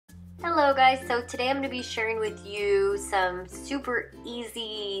Hello guys, so today I'm going to be sharing with you some super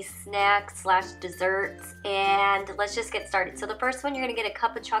easy snacks slash desserts, and let's just get started. So the first one, you're going to get a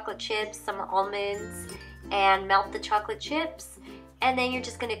cup of chocolate chips, some almonds, and melt the chocolate chips, and then you're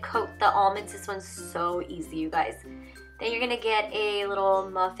just going to coat the almonds. This one's so easy, you guys. Then you're going to get a little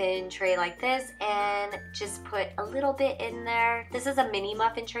muffin tray like this and just put a little bit in there. This is a mini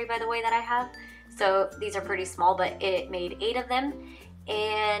muffin tray, by the way, that I have. So these are pretty small, but it made 8 of them.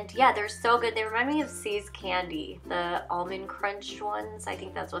 And yeah, they're so good. They remind me of See's candy, the almond crunch ones. I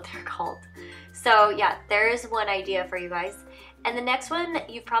think that's what they're called. So yeah, there's one idea for you guys. And the next one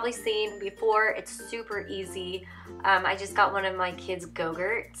you've probably seen before. It's super easy. I just got one of my kids'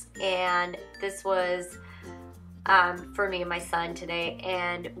 Go-Gurts, and this was for me and my son today.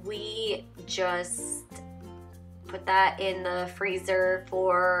 And we just put that in the freezer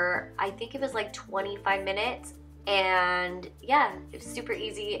for, I think it was like 25 minutes. And yeah, it's super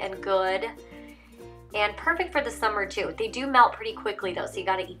easy and good and perfect for the summer too. They do melt pretty quickly though, so you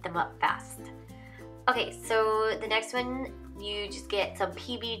gotta eat them up fast. Okay, so the next one, you just get some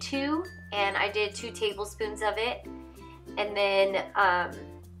PB2, and I did 2 tablespoons of it, and then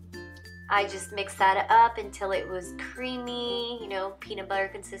I just mixed that up until it was creamy, you know, peanut butter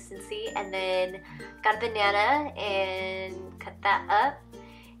consistency, and then got a banana and cut that up,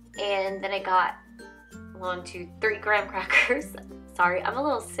 and then I got 3 graham crackers. Sorry, I'm a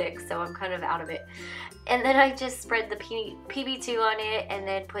little sick, so I'm kind of out of it. And then I just spread the PB2 on it and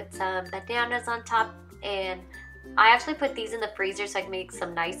then put some bananas on top. And I actually put these in the freezer so I can make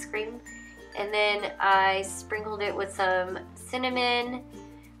some ice cream. And then I sprinkled it with some cinnamon,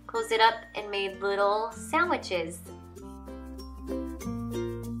 closed it up, and made little sandwiches.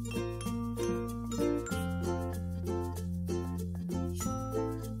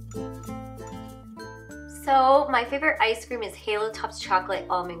 So my favorite ice cream is Halo Top's Chocolate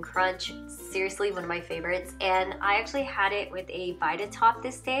Almond Crunch. Seriously, one of my favorites. And I actually had it with a Vita-Top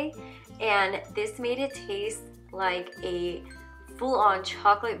this day, and this made it taste like a full-on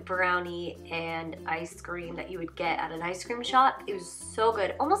chocolate brownie and ice cream that you would get at an ice cream shop. It was so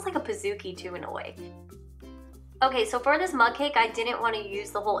good, almost like a Pizookie too in a way. Okay, so for this mug cake, I didn't want to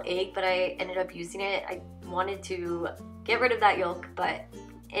use the whole egg, but I ended up using it. I wanted to get rid of that yolk, but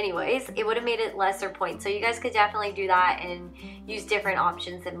anyways, it would have made it lesser points. So you guys could definitely do that and use different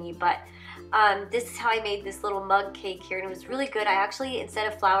options than me. But this is how I made this little mug cake here, and it was really good. I actually, instead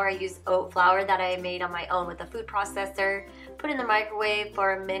of flour, I used oat flour that I made on my own with a food processor. Put it in the microwave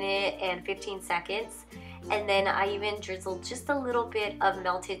for 1 minute and 15 seconds. And then I even drizzled just a little bit of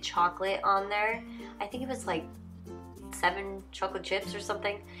melted chocolate on there. I think it was like 7 chocolate chips or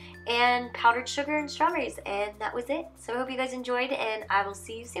something, and powdered sugar and strawberries, and that was it. So I hope you guys enjoyed, and I will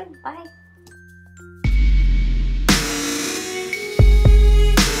see you soon. Bye.